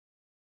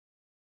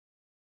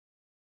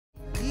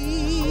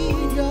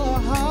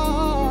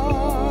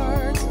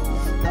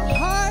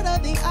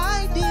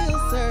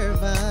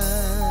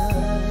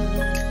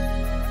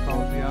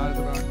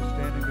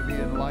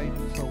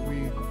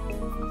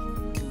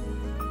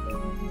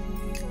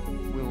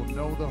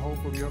know the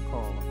hope of your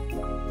calling.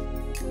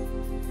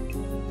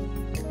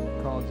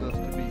 Cause us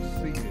to be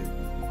seated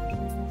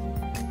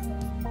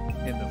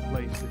in the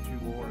place that you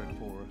ordered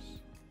for us,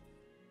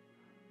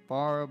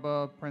 far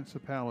above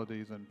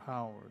principalities and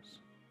powers,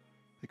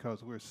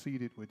 because we're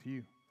seated with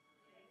you.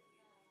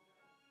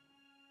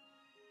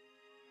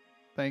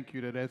 Thank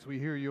you that as we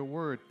hear your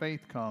word,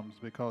 faith comes,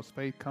 because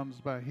faith comes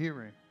by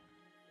hearing,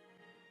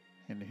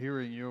 and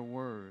hearing your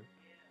word.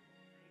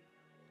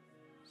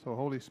 So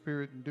Holy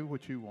Spirit, do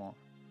what you want,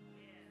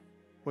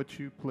 what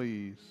you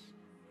please.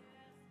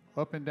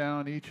 Up and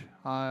down each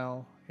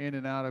aisle, in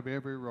and out of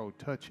every row,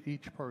 touch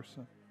each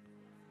person.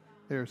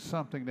 There's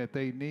something that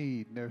they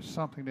need. There's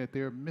something that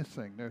they're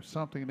missing. There's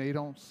something they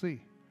don't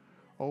see.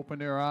 Open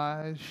their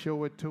eyes,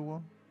 show it to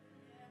them.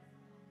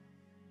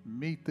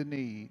 Meet the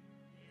need.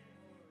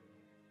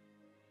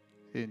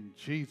 In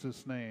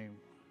Jesus' name,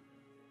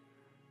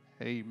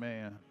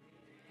 amen.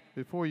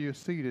 Before you're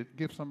seated,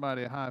 give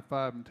somebody a high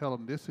five and tell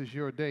them this is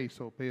your day,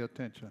 so pay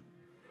attention.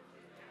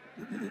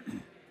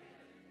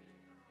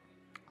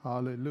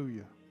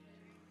 Hallelujah.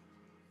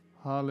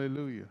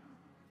 Hallelujah.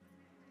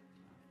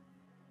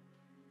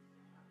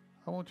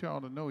 I want y'all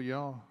to know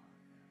y'all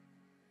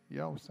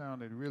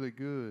sounded really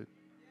good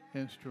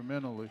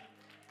instrumentally.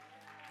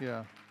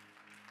 Yeah.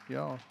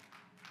 Y'all,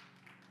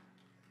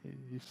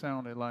 you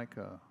sounded like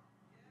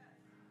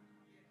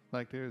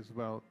there's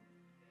about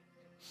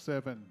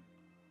seven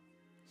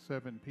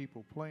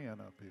people playing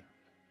up here.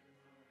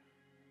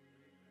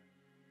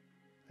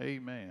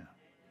 Amen.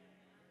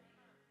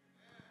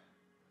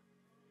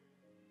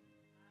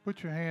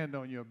 Put your hand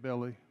on your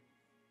belly.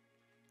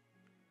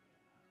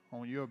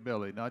 On your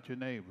belly, not your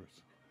neighbor's.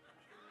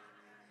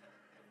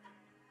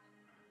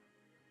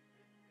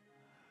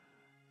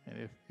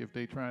 And if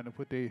they're trying to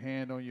put their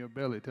hand on your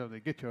belly, tell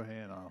them, get your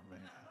hand off, man.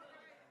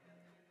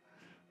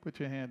 Put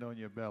your hand on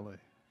your belly.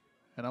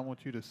 And I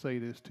want you to say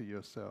this to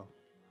yourself.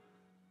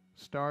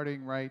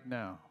 Starting right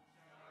now,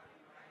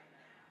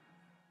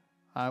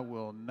 I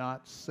will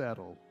not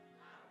settle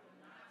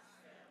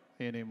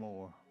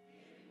anymore.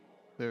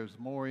 There's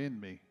more in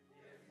me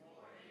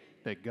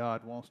that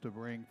God wants to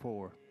bring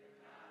forth.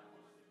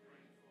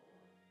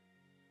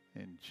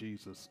 In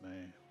Jesus'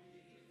 name.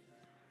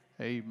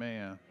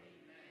 Amen.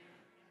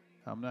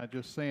 I'm not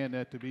just saying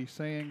that to be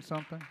saying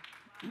something.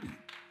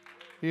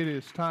 It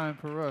is time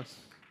for us.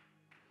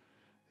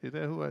 Is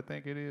that who I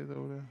think it is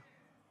over there?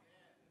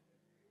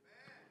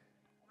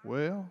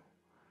 Well,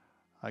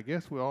 I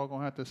guess we're all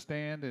going to have to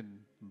stand and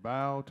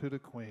bow to the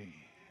Queen.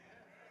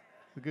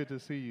 It's good to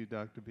see you,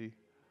 Dr. B.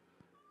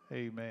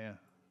 Amen.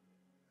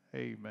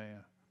 Amen.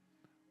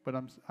 But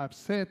I've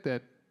said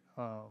that,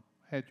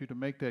 had you to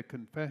make that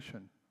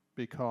confession,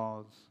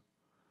 because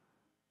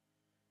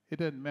it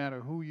doesn't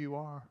matter who you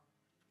are.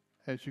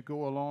 As you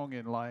go along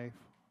in life,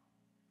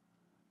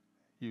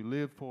 you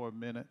live for a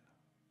minute.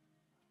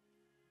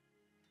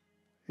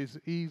 It's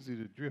easy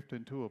to drift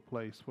into a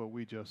place where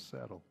we just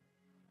settle.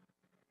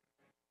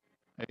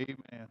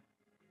 Amen.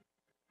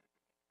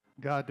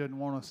 God doesn't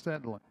want us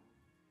settling.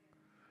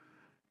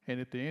 And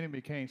if the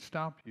enemy can't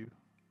stop you,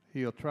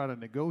 he'll try to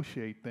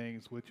negotiate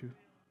things with you,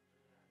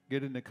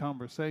 get into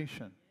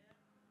conversation.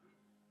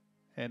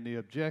 And the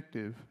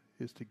objective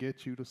is to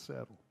get you to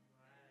settle.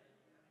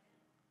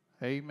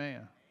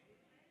 Amen.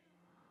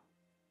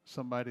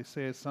 Somebody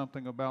said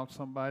something about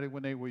somebody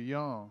when they were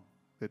young,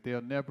 that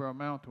they'll never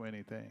amount to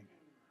anything.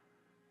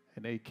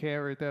 And they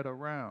carried that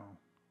around.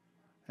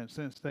 And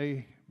since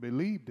they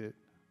believed it,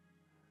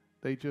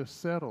 they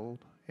just settled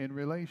in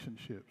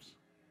relationships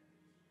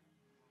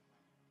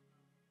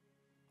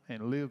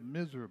and lived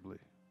miserably.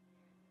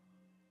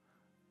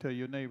 Tell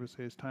your neighbor,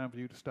 say it's time for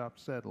you to stop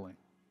settling.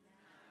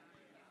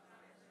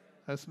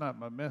 That's not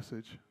my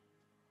message,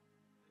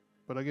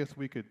 but I guess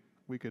we could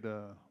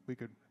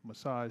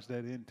massage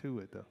that into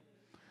it, though.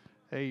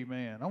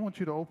 Amen. I want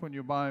you to open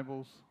your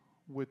Bibles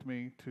with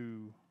me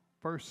to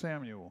 1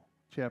 Samuel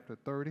chapter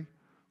 30.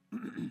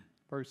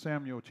 1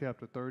 Samuel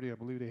chapter 30. I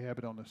believe they have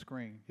it on the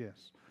screen.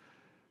 Yes.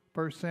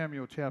 1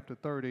 Samuel chapter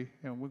 30,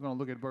 and we're going to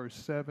look at verse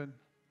 7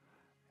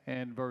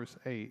 and verse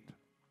 8.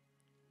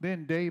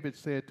 Then David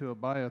said to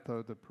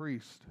Abiathar the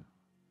priest,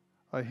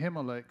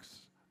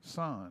 Ahimelech's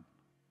son,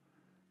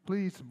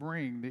 please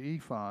bring the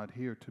ephod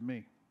here to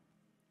me.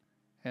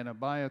 And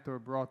Abiathar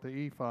brought the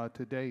ephod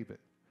to David.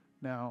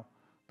 Now,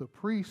 the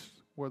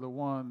priests were the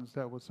ones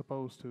that were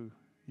supposed to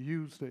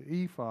use the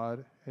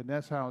ephod, and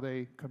that's how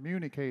they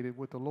communicated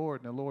with the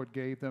Lord. And the Lord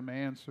gave them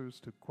answers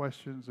to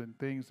questions and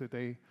things that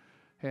they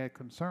had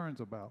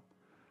concerns about.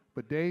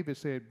 But David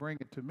said, bring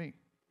it to me.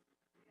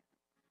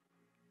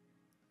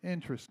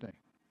 Interesting.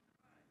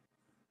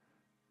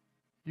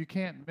 You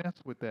can't mess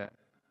with that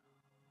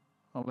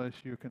unless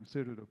you're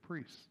considered a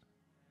priest.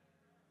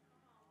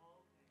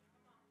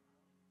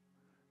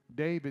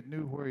 David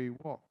knew where he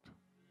walked.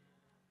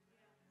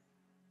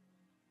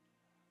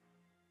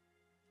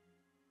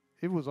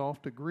 It was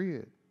off the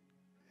grid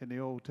in the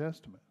Old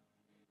Testament.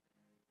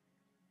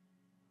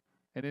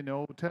 And in the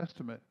Old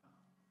Testament,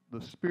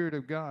 the Spirit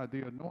of God,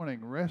 the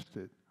anointing,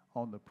 rested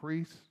on the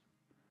priests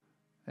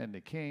and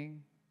the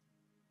king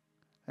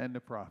and the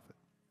prophet.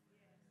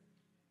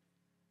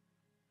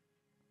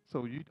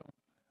 So you don't,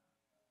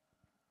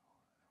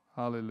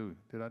 hallelujah.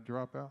 Did I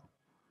drop out?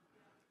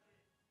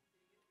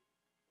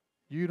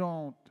 You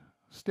don't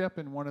step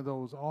in one of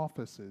those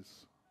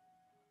offices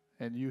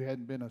and you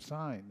hadn't been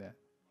assigned that.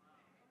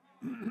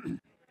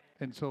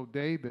 And so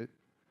David,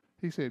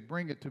 he said,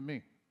 bring it to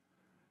me.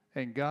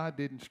 And God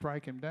didn't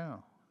strike him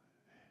down.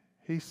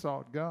 He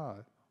sought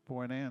God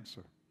for an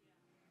answer.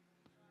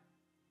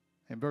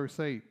 In verse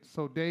 8,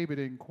 so David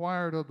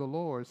inquired of the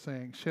Lord,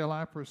 saying, shall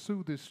I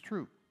pursue this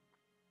troop?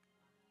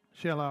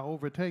 Shall I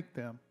overtake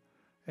them?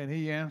 And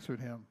he answered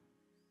him,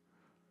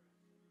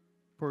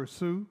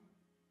 pursue,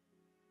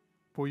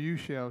 for you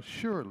shall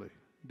surely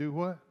do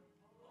what?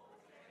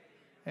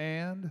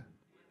 And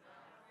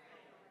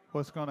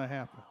what's going to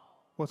happen?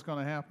 What's going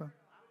to happen?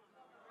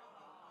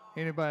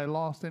 Anybody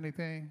lost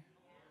anything?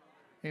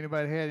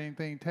 Anybody had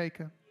anything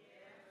taken?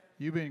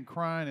 You've been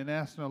crying and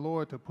asking the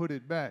Lord to put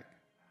it back.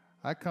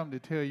 I come to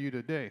tell you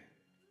today,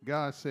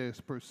 God says,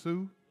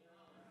 pursue,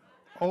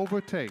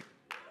 overtake,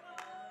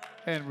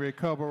 and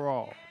recover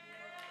all.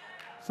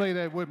 Say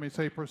that with me.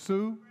 Say,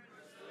 pursue,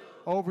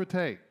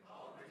 overtake,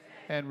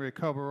 and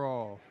recover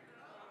all.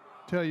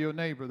 Tell your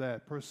neighbor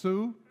that.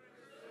 Pursue,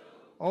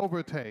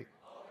 overtake,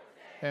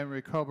 and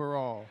recover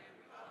all.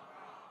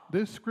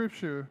 This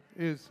scripture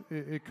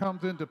it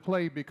comes into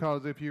play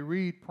because if you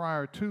read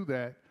prior to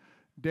that,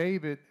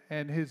 David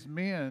and his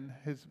men,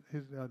 his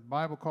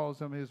Bible calls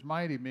them his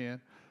mighty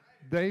men,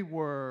 they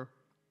were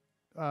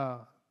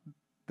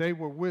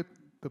with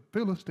the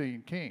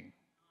Philistine king,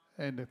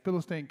 and the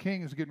Philistine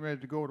king is getting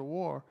ready to go to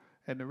war,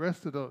 and the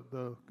rest of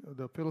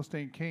the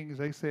Philistine kings,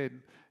 they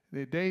said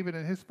that David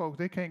and his folks,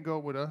 they can't go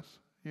with us.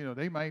 You know,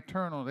 they might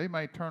turn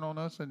on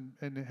us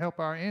and help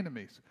our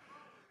enemies.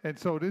 And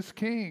so this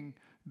king,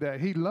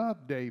 that he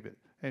loved David,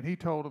 and he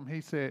told him,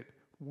 he said,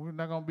 we're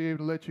not going to be able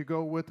to let you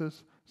go with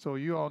us, so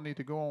you all need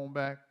to go on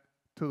back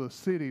to the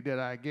city that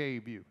I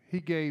gave you. He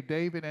gave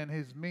David and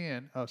his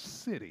men a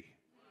city,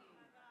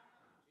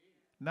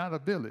 not a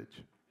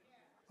village,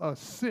 a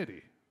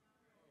city,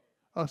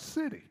 a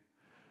city.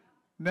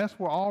 And that's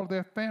where all of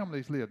their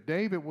families lived.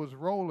 David was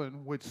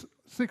rolling with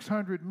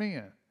 600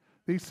 men.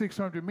 These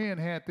 600 men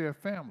had their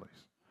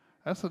families.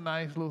 That's a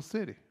nice little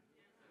city.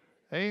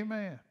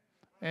 Amen.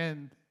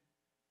 And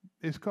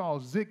it's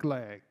called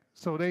Ziklag.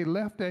 So they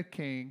left that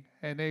king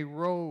and they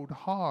rode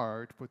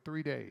hard for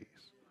 3 days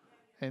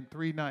and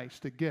 3 nights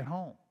to get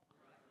home.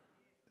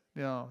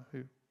 Now,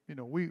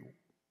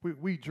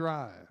 we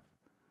drive,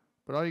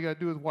 but all you got to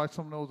do is watch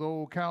some of those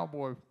old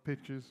cowboy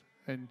pictures,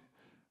 and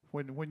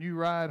when you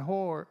ride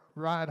hard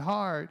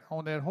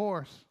on that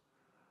horse,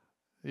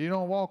 you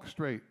don't walk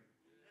straight.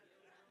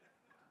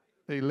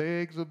 Their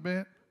legs are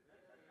bent.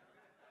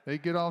 They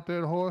get off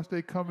that horse.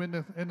 They come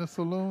in the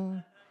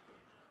saloon.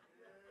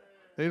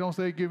 They don't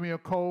say, give me a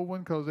cold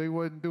one, because they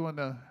wasn't doing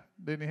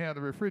they didn't have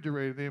the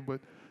refrigerator then,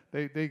 but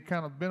they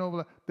kind of bent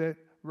over. That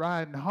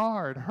riding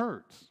hard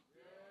hurts.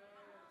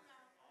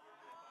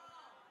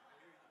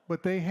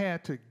 But they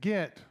had to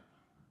get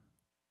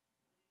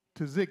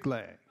to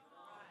Ziklag.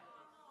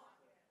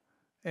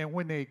 And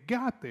when they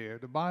got there,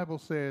 the Bible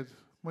says,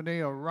 when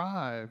they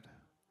arrived,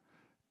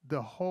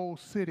 the whole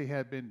city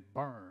had been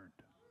burned.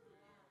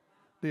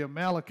 The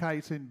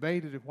Amalekites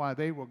invaded it while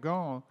they were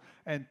gone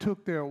and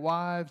took their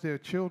wives, their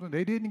children.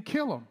 They didn't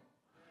kill them.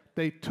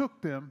 They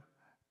took them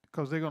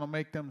because they're going to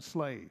make them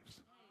slaves.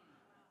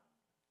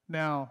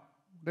 Now,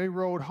 they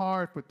rode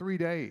hard for 3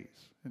 days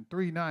and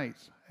 3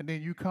 nights, and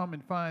then you come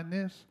and find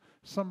this.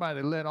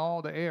 Somebody let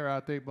all the air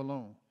out their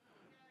balloon.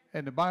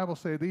 And the Bible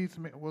says these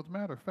men, well, as a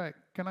matter of fact,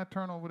 can I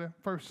turn over there?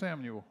 1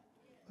 Samuel.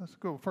 Let's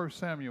go 1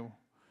 Samuel.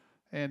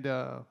 And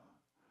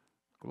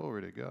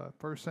glory to God.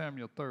 1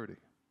 Samuel 30.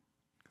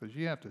 Because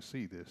you have to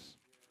see this.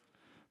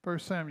 1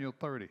 Samuel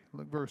 30,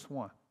 look verse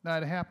 1. Now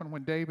it happened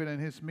when David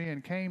and his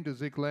men came to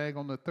Ziklag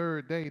on the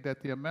 3rd day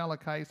that the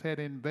Amalekites had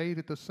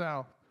invaded the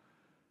south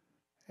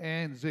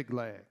and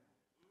Ziklag,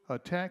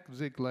 attacked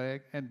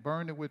Ziklag and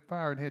burned it with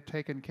fire, and had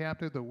taken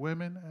captive the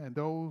women and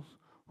those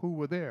who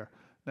were there.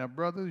 Now,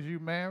 brothers, you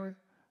married,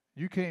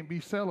 you can't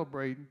be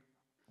celebrating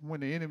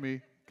when the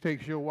enemy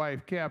takes your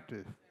wife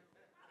captive.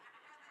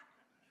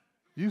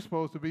 You're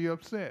supposed to be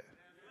upset.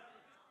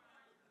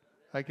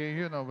 I can't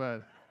hear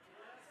nobody.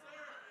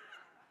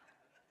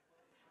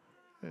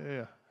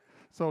 Yeah.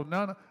 So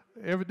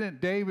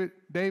evidently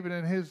David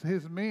and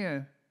his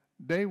men,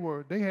 they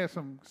had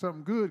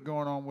something good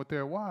going on with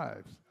their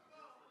wives.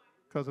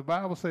 Because the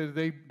Bible says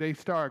they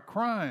started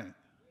crying.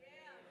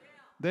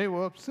 They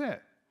were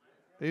upset.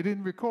 They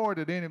didn't record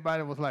that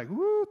anybody was like,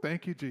 woo,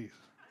 thank you, Jesus.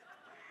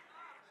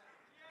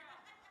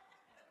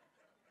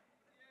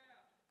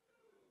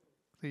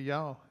 See,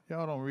 y'all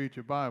don't read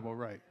your Bible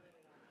right.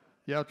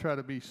 Y'all try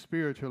to be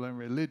spiritual and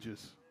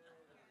religious.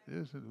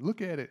 Just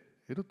look at it.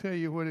 It'll tell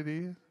you what it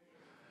is.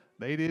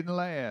 They didn't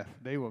laugh.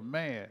 They were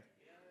mad.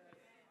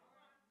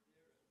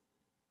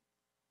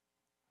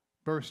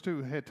 Verse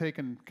 2, had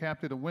taken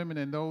captive the women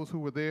and those who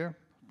were there,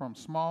 from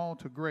small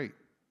to great.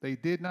 They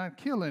did not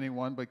kill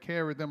anyone, but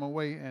carried them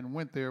away and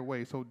went their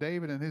way. So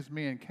David and his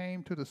men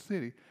came to the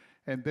city,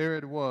 and there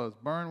it was,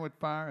 burned with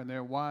fire, and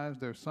their wives,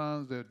 their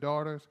sons, their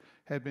daughters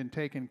had been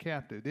taken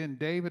captive. Then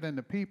David and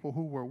the people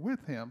who were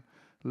with him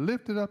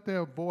lifted up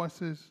their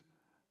voices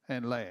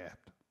and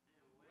laughed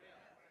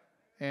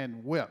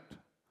and wept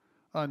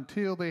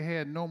until they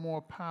had no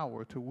more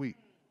power to weep.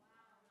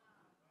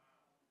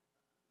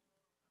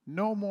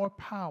 No more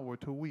power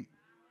to weep.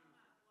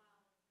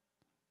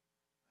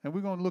 And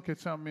we're going to look at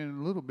something in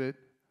a little bit,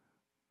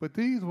 but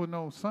these were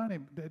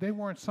they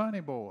weren't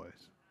sunny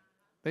boys.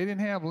 They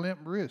didn't have limp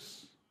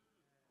wrists.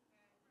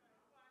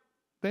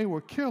 They were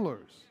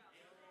killers.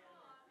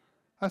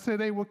 I said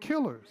they were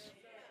killers.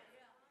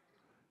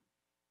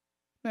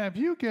 Now, if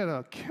you get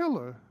a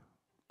killer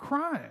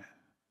crying,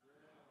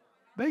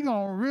 they're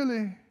going to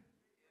really,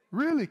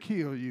 really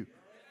kill you.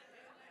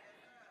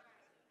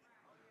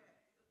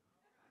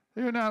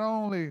 They're not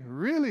only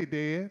really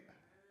dead,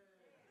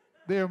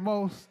 they're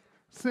most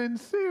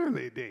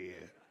sincerely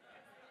dead.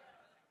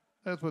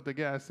 That's what the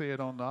guy said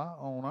on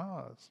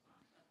ours.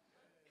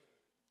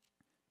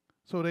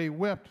 So they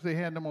wept. They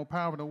had no more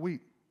power to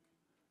weep.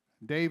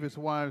 David's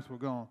wives were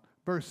gone.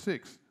 Verse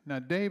 6. Now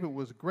David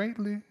was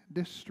greatly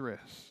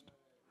distressed.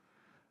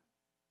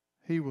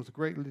 He was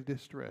greatly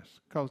distressed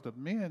because the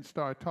men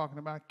started talking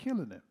about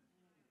killing him.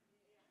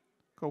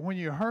 Because when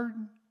you're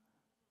hurting,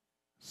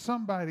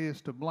 somebody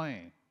is to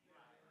blame.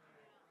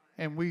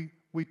 And we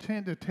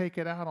tend to take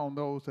it out on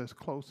those that's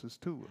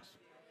closest to us.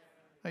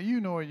 Now, you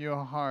know in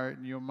your heart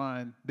and your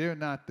mind, they're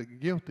not the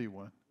guilty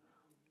one.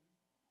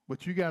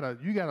 But you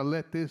gotta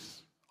let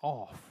this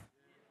off.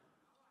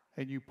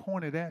 And you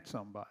point it at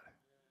somebody.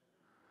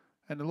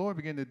 And the Lord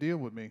began to deal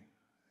with me.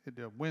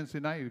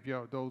 Wednesday night,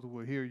 if those who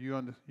were here,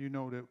 you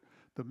know that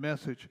the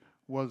message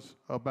was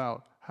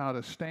about how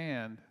to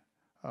stand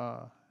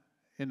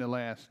in the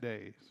last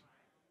days.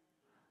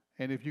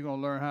 And if you're going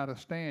to learn how to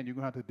stand, you're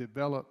going to have to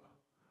develop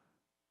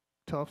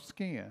tough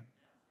skin.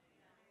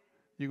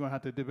 You're going to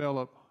have to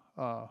develop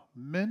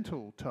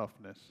mental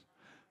toughness,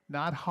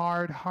 not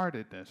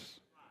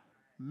hard-heartedness,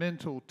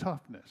 mental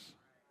toughness.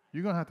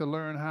 You're going to have to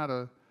learn how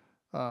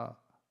to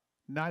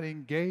not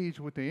engage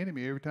with the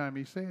enemy every time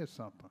he says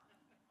something.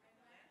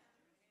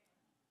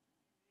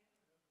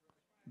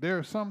 There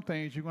are some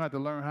things you're going to have to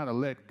learn how to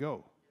let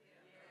go.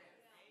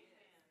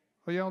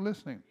 Are y'all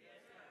listening?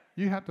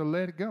 You have to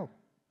let it go.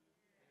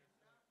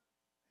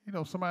 You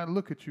know, somebody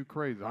look at you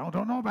crazy. I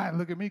don't know nobody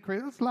look at me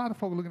crazy. There's a lot of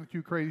folks looking at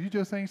you crazy. You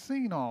just ain't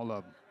seen all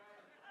of them.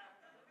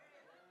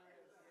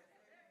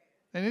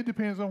 And it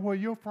depends on where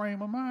your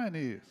frame of mind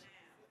is.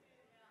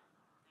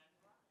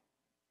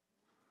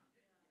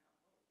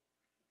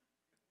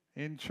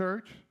 In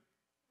church,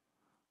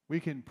 we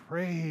can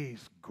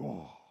praise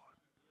God.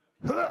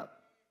 Huh!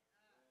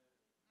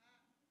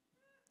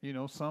 You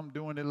know, some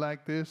doing it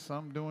like this,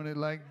 some doing it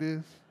like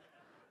this,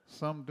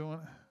 some doing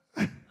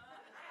it.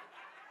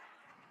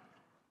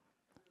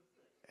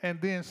 And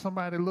then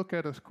somebody look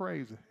at us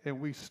crazy, and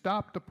we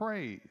stop the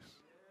praise.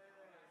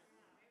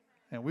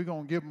 And we're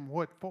going to give them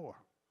what for?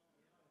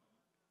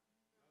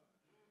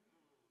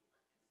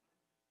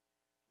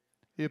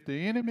 If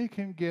the enemy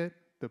can get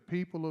the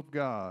people of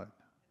God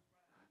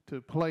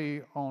to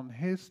play on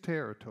his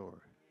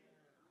territory,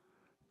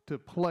 to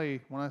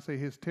play, when I say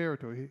his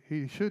territory,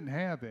 he shouldn't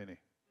have any.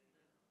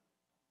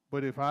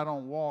 But if I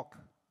don't walk,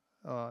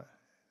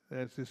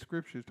 as the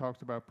scripture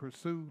talks about,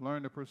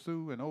 learn to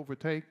pursue and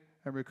overtake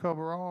and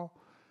recover all,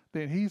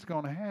 then he's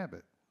going to have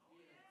it.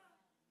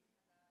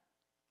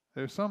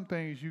 There's some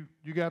things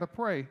you got to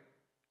pray,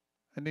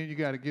 and then you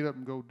got to get up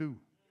and go do.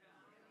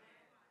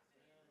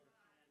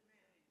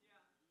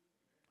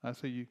 I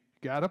say you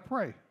got to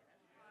pray.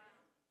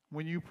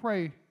 When you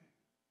pray,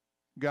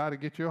 got to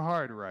get your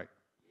heart right.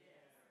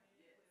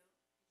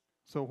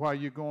 So while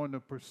you're going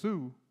to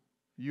pursue,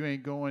 you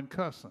ain't going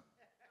cussing.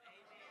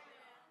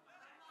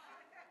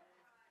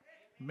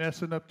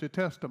 Messing up your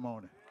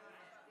testimony.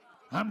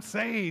 I'm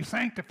saved,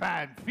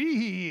 sanctified,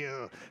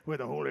 filled with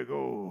the Holy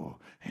Ghost,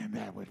 and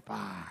that with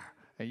fire.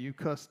 And you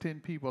cuss 10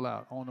 people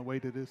out on the way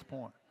to this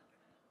point.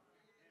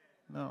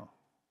 No.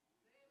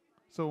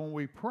 So when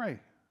we pray,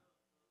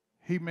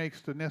 he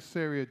makes the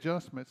necessary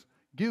adjustments,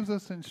 gives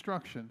us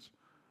instructions,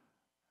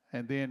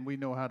 and then we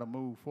know how to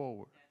move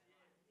forward.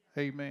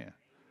 Amen.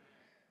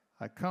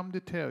 I come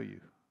to tell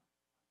you,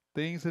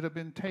 things that have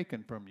been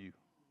taken from you,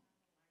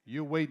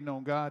 you're waiting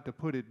on God to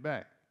put it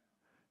back.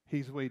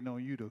 He's waiting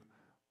on you to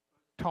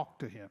talk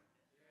to him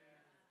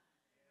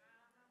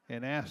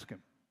and ask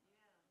him,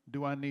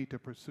 do I need to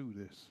pursue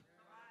this?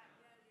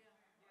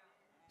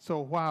 So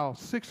while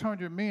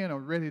 600 men are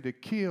ready to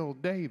kill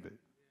David,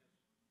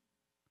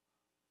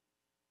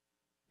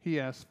 he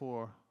asked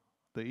for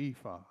the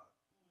ephod.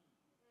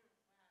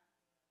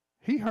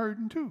 He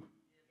hurting too.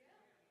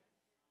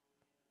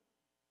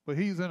 But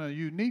he's in a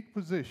unique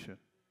position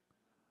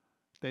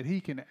that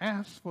he can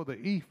ask for the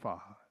ephod,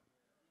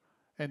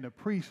 and the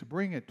priest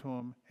bring it to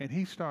him, and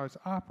he starts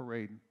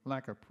operating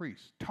like a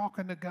priest,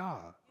 talking to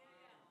God.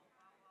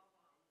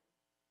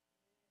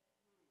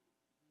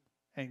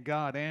 And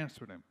God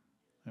answered him.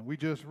 And we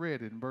just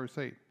read it in verse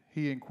 8.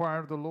 He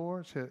inquired of the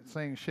Lord,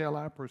 saying, shall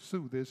I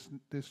pursue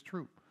this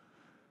troop?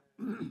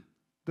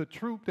 The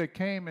troop that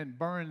came and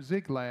burned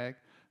Ziklag,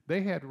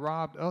 they had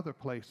robbed other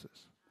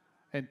places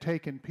and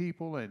taken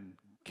people and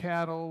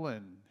cattle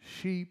and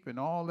sheep and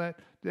all that.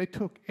 They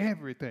took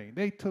everything.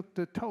 They took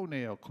the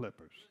toenail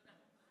clippers.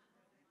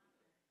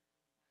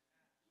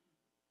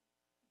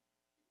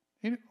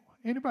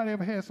 Anybody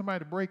ever had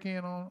somebody break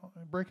in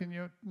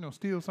your,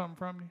 steal something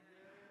from you?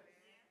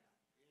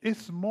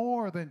 It's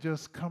more than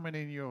just coming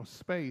in your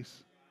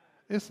space.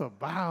 It's a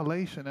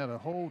violation at a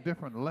whole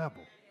different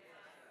level.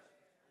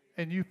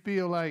 And you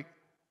feel like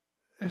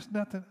there's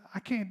nothing, I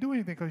can't do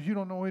anything because you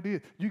don't know what it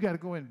is. You got to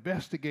go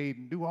investigate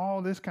and do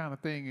all this kind of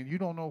thing, and you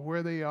don't know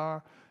where they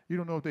are. You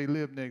don't know if they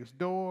live next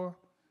door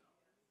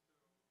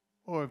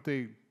or if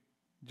they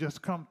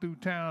just come through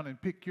town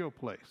and pick your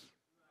place.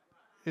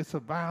 It's a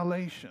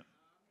violation.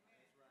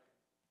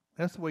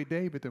 That's the way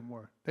David them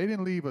were. They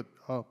didn't leave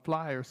a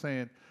flyer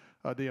saying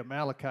the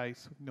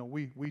Amalekites,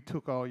 we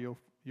took all your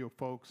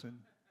folks, and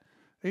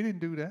they didn't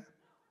do that.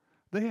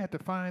 They had to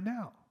find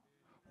out.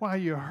 While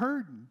you're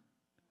hurting,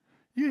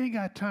 you ain't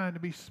got time to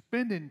be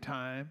spending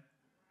time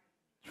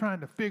trying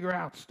to figure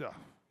out stuff.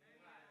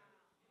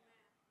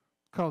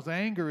 Because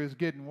anger is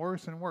getting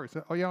worse and worse.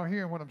 Are y'all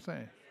hearing what I'm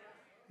saying?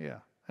 Yeah.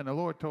 And the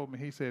Lord told me,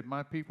 he said,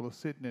 my people are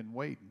sitting and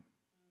waiting.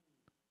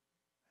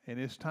 And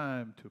it's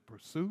time to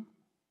pursue,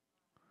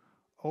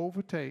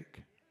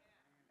 overtake,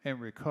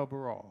 and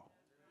recover all.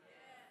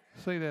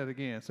 Say that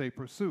again. Say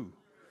pursue,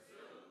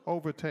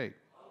 overtake,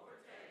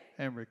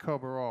 and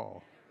recover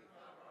all.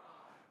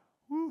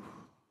 Woo.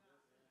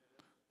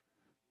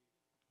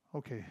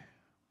 Okay.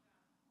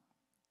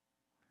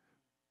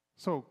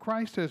 So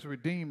Christ has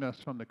redeemed us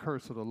from the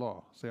curse of the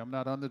law. Say, I'm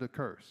not under the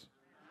curse.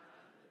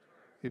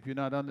 If you're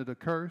not under the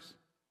curse,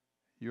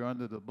 you're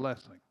under the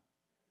blessing.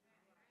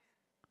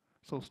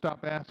 So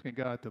stop asking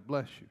God to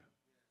bless you.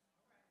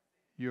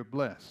 You're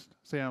blessed.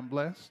 Say, I'm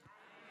blessed.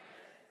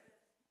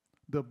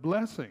 The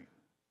blessing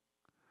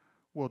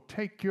will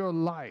take your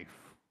life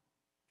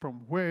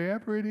from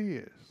wherever it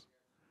is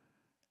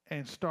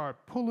and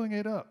start pulling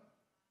it up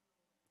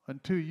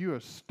until you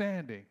are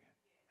standing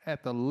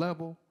at the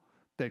level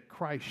that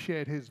Christ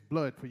shed his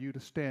blood for you to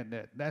stand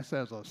at. That's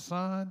as a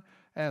son,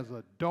 as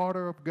a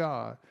daughter of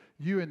God.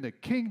 You're in the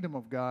kingdom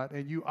of God,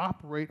 and you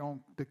operate on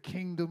the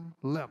kingdom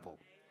level.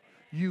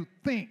 You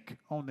think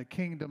on the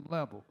kingdom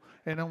level.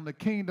 And on the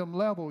kingdom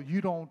level, you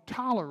don't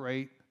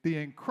tolerate the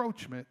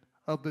encroachment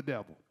of the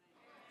devil.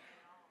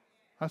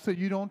 I said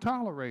you don't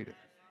tolerate it.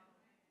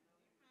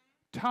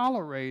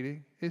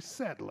 Tolerating is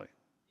settling.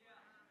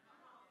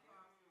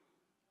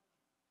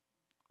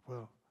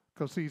 Well,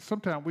 because see,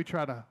 sometimes we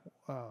try to,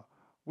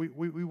 we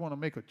want to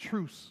make a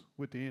truce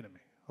with the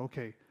enemy.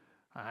 Okay,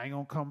 I ain't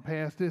going to come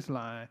past this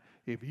line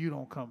if you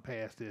don't come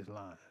past this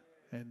line.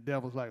 And the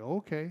devil's like,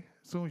 okay,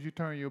 as soon as you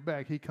turn your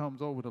back, he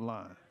comes over the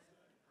line.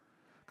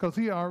 Because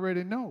he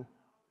already know.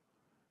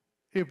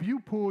 If you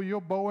pull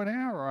your bow and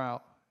arrow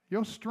out,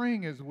 your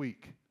string is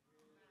weak.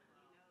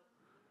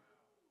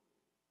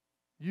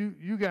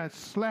 You got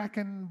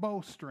slackened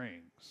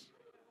bowstrings.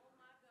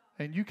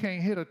 And you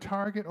can't hit a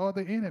target or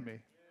the enemy.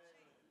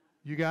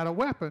 You got a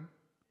weapon,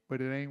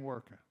 but it ain't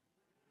working.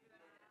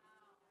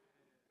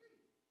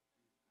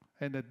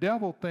 And the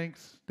devil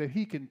thinks that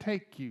he can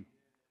take you.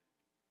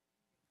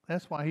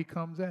 That's why he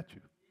comes at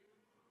you.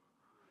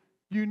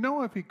 You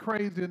know, if he's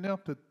crazy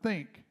enough to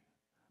think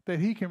that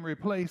he can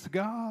replace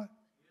God,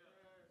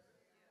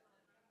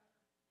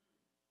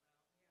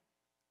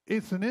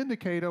 it's an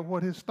indicator of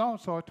what his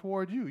thoughts are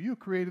toward you. You're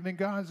created in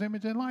God's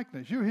image and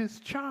likeness. You're his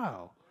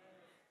child.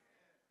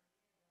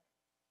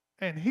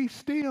 And he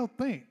still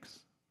thinks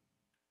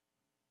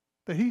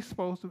that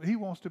he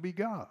wants to be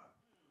God.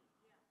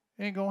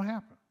 Ain't going to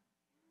happen.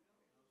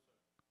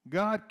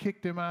 God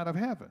kicked him out of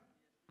heaven.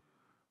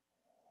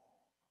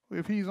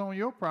 If he's on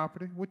your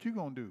property, what you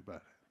going to do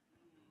about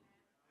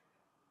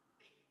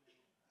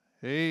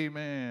it?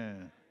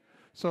 Amen.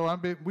 So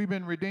we've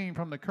been redeemed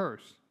from the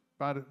curse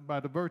by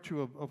the virtue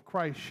of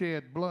Christ's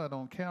shed blood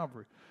on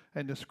Calvary.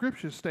 And the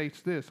scripture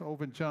states this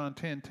over in John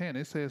 10:10.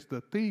 It says,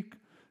 the thief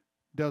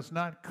does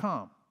not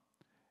come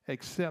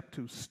except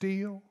to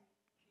steal,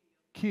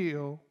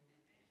 kill.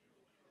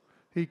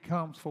 He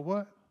comes for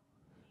what?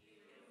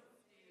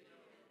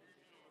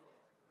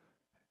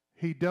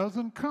 He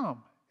doesn't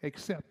come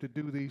except to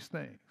do these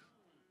things.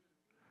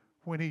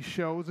 When he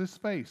shows his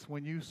face,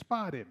 when you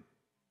spot him,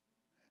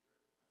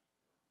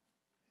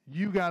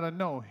 you got to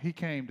know he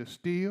came to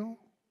steal,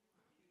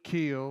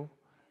 kill,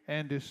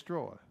 and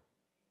destroy.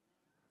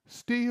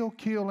 Steal,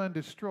 kill, and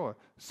destroy.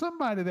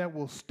 Somebody that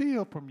will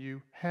steal from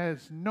you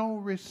has no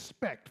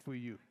respect for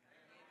you.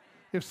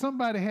 If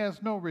somebody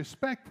has no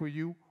respect for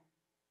you,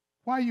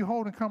 why are you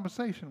holding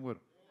conversation with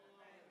them?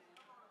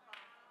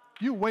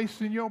 You're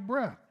wasting your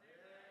breath.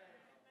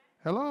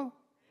 Hello?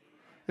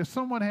 If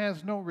someone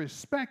has no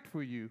respect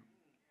for you,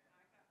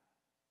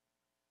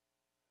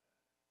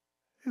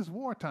 it's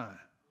wartime.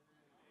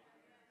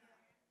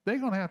 They're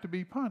going to have to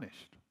be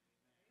punished.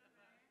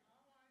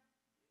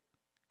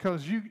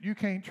 because you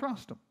can't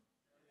trust them.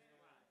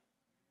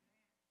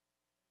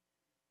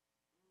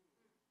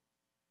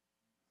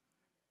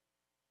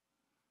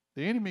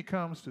 The enemy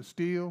comes to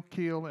steal,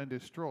 kill, and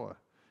destroy.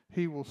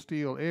 He will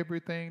steal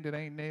everything that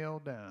ain't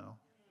nailed down.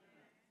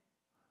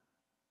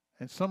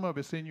 And some of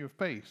it's in your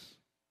face.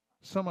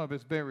 Some of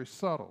it's very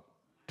subtle,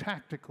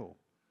 tactical.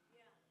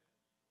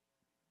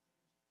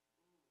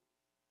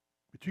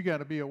 But you got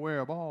to be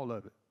aware of all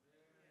of it.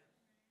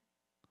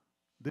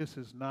 This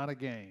is not a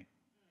game.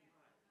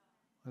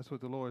 That's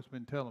what the Lord's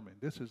been telling me.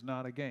 This is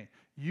not a game.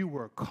 You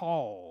were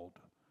called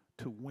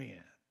to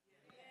win.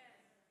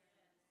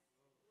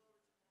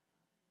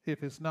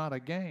 If it's not a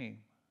game,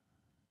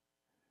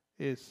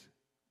 it's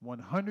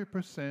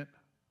 100%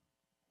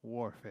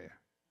 warfare.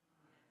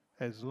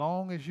 As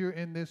long as you're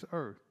in this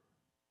earth,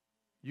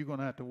 you're going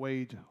to have to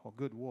wage a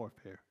good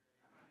warfare.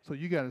 So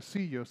you got to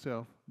see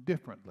yourself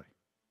differently.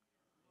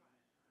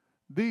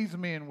 These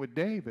men with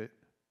David,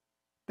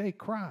 they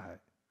cried,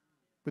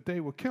 but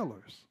they were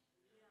killers.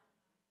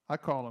 I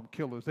call them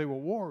killers. They were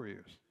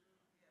warriors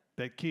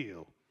that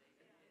killed.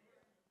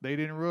 They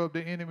didn't rub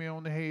the enemy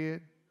on the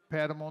head,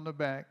 pat him on the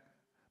back.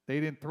 They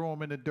didn't throw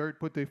them in the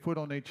dirt, put their foot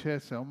on their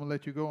chest, say, I'm going to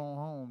let you go on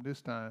home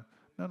this time.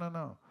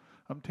 No.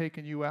 I'm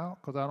taking you out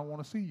because I don't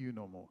want to see you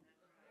no more.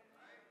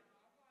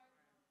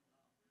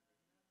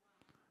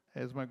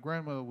 As my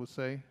grandmother would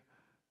say,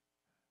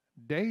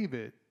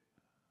 David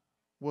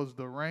was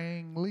the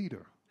ring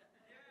leader.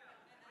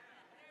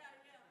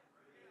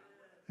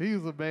 He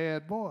was a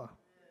bad boy.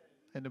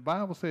 And the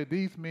Bible said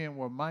these men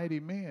were mighty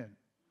men.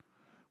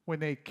 When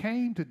they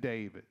came to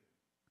David,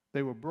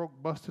 they were broke,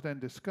 busted,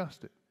 and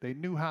disgusted. They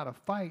knew how to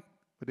fight,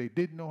 but they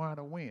didn't know how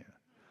to win.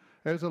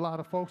 There's a lot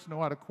of folks who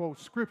know how to quote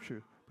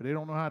scripture, but they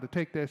don't know how to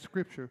take that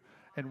scripture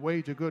and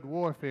wage a good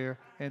warfare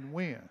and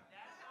win.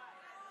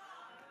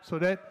 So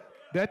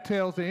that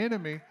tells the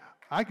enemy,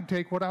 I can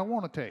take what I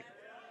want to take.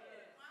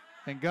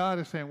 And God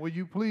is saying, will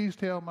you please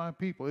tell my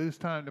people it is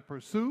time to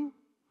pursue,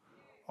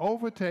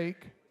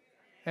 overtake,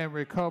 and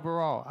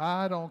recover all.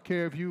 I don't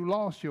care if you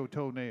lost your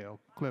toenail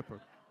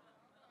clipper.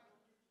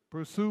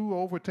 Pursue,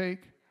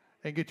 overtake,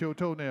 and get your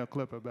toenail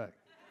clipper back.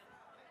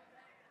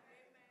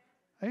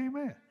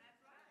 Amen.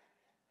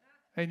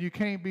 And you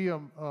can't be a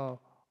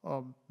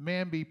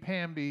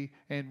mamby-pamby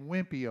and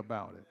wimpy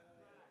about it.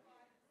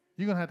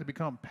 You're going to have to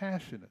become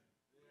passionate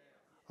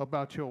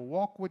about your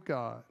walk with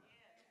God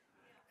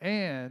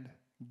and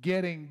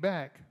getting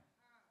back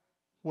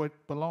what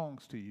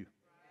belongs to you.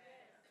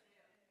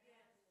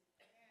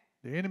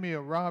 The enemy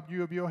will rob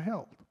you of your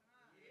health.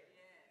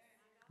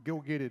 Go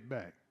get it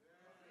back.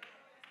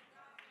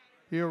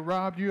 He'll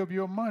rob you of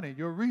your money,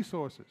 your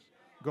resources.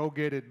 Go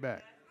get it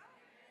back.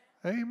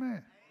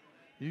 Amen.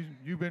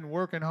 You've been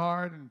working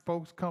hard, and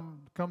folks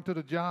come to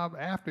the job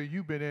after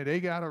you've been there. They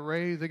got a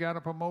raise, they got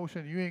a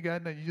promotion. You ain't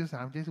got nothing.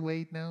 I'm just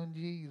waiting on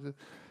Jesus.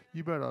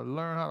 You better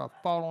learn how to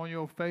fall on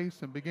your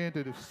face and begin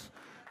to,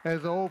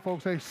 as the old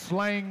folks say,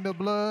 slang the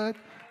blood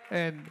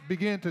and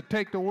begin to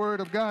take the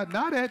word of God.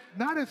 Not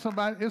at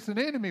somebody, it's an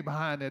enemy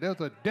behind there. There's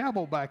a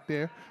devil back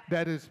there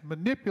that is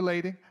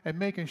manipulating and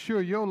making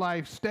sure your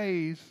life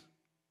stays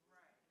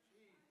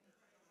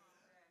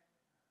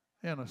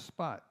in a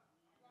spot.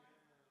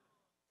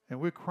 And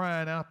we're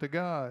crying out to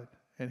God,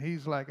 and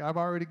he's like, I've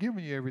already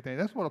given you everything.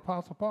 That's what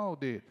Apostle Paul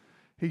did.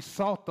 He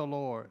sought the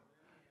Lord.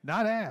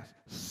 Not asked,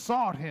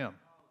 sought him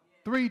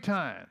 3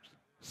 times.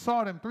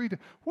 Sought him 3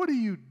 times. What do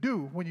you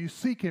do when you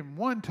seek him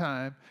one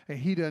time and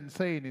he doesn't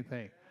say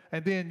anything?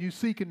 And then you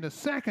seek him the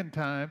second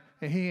time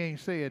and he ain't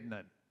said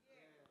nothing.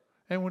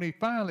 And when he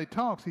finally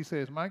talks, he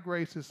says, my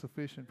grace is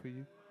sufficient for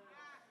you.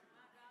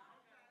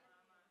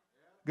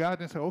 God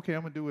didn't say, okay,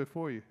 I'm going to do it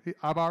for you.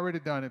 I've already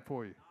done it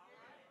for you.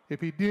 If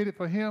he did it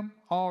for him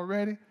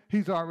already,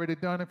 he's already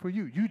done it for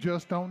you. You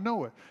just don't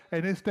know it.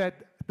 And it's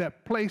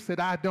that place that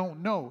I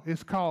don't know.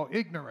 It's called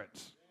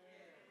ignorance.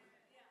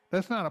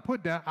 That's not a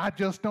put down. I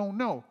just don't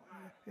know.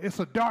 It's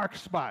a dark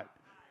spot.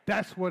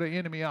 That's where the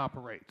enemy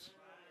operates.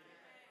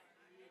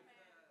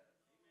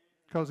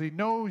 Because he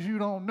knows you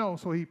don't know,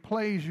 so he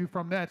plays you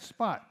from that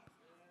spot.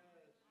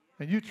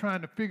 And you're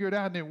trying to figure it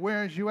out, and it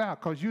wears you out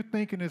because you're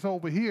thinking it's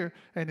over here,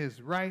 and it's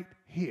right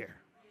here.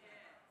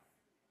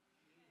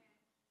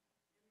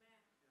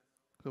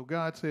 So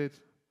God says,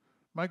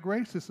 my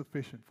grace is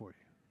sufficient for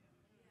you.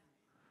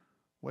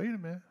 Wait a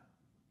minute.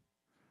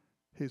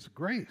 His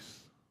grace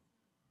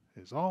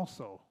is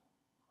also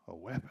a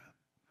weapon.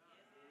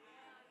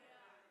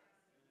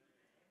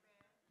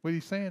 What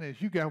he's saying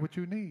is you got what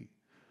you need.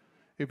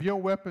 If your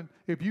weapon,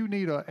 if you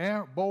need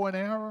a bow and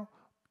arrow,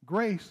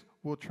 grace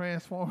will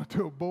transform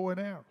into a bow and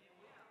arrow.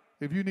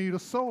 If you need a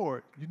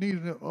sword, you need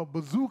a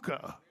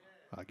bazooka.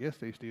 I guess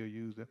they still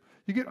use them.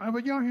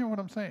 But y'all hear what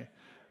I'm saying?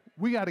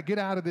 We got to get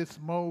out of this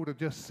mode of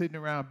just sitting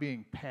around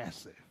being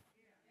passive.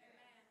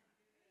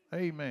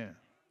 Amen.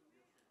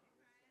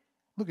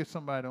 Look at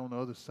somebody on the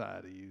other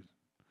side of you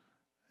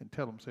and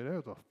tell them, say,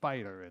 there's a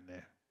fighter in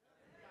there.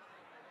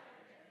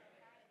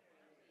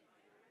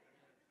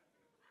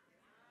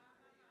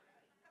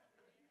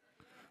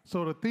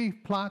 So the thief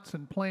plots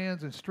and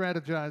plans and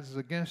strategizes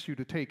against you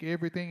to take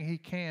everything he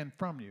can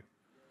from you,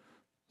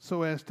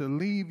 so as to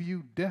leave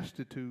you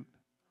destitute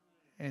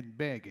and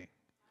begging.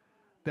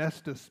 That's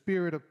the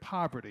spirit of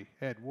poverty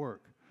at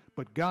work.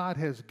 But God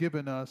has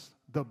given us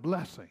the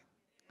blessing.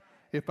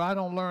 If I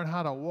don't learn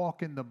how to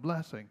walk in the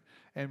blessing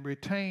and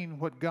retain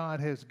what God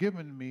has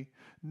given me,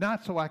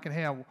 not so I can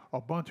have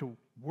a bunch of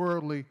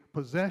worldly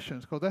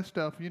possessions, because that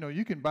stuff,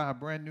 you can buy a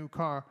brand new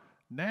car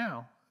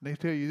now. They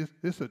tell you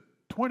this is a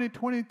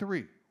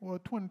 2023. Well,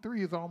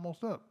 23 is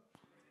almost up.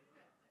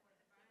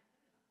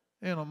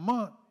 In a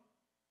month,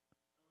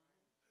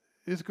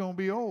 it's going to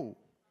be old.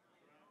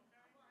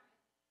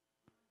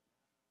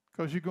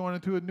 Because you're going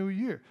into a new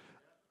year.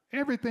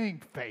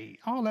 Everything fades.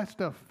 All that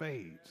stuff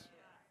fades.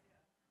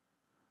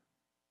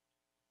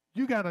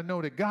 You got to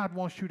know that God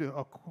wants you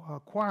to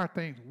acquire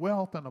things,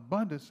 wealth and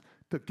abundance,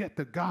 to get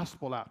the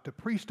gospel out, to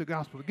preach the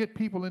gospel, to get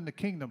people in the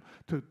kingdom,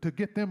 to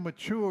get them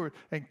matured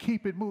and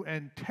keep it moving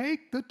and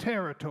take the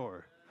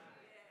territory.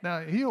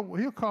 Now,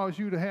 he'll cause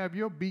you to have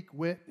your beak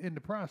wet in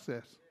the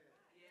process.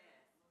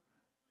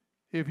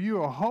 If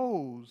you're a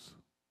hose,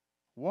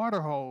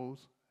 water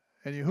hose,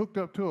 and you're hooked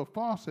up to a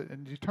faucet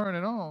and you turn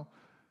it on,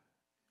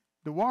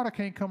 the water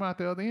can't come out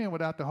the other end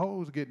without the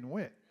hose getting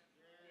wet.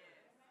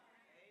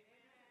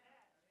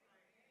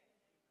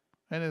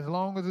 And as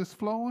long as it's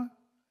flowing,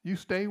 you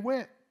stay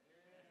wet.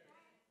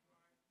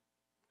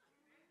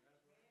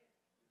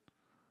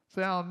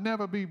 Say, I'll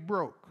never be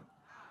broke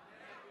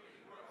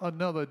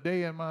another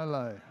day in my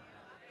life.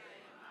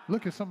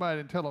 Look at somebody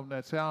and tell them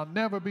that. Say, I'll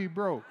never be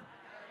broke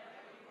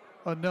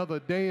another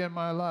day in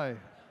my life.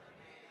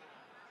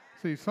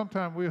 See,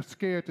 sometimes we're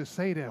scared to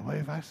say that. Well,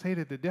 if I say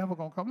that, the devil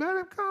going to come. Let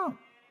him come.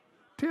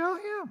 Tell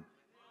him.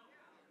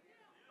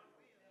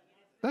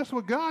 That's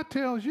what God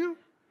tells you.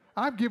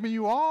 I've given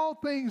you all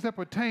things that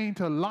pertain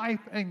to life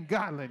and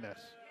godliness.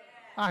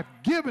 I've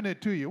given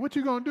it to you. What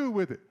you going to do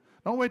with it?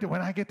 Don't wait till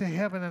when I get to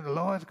heaven and the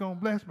Lord's going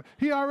to bless me.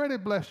 He already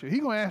blessed you. He's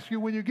going to ask you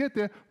when you get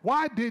there,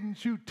 why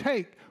didn't you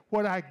take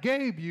what I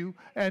gave you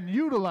and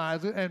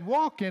utilize it and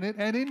walk in it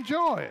and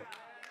enjoy it?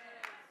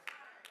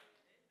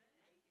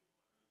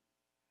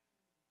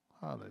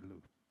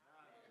 Hallelujah.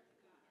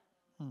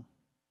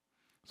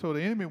 So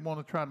the enemy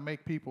wants to try to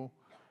make people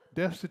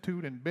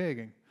destitute and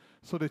begging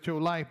so that your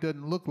life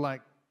doesn't look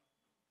like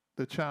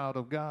the child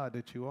of God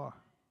that you are.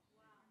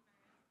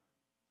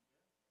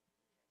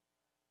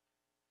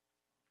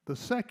 The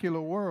secular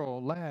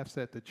world laughs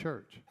at the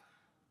church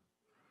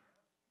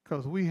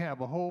because we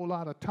have a whole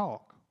lot of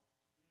talk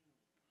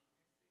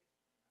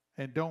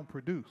and don't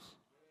produce.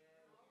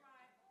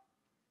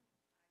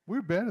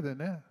 We're better than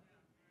that.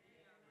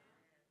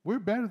 We're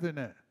better than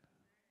that.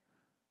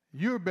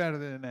 You're better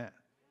than that.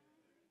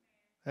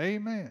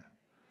 Amen.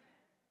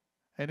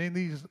 And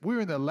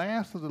we're in the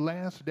last of the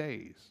last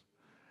days.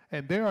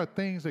 And there are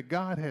things that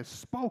God has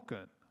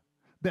spoken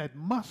that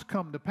must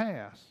come to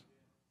pass.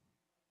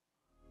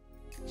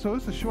 So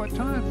it's a short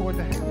time for it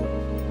to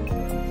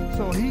happen.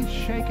 So he's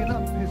shaking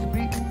up his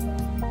people,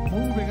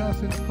 moving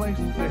us into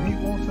places that he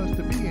wants us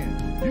to be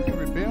in. You can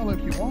rebel if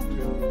you want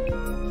to.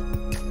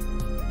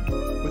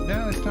 But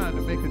now it's time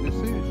to make a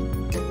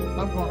decision.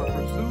 I'm going to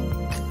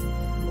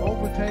pursue,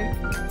 overtake,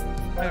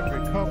 and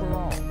recover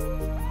all.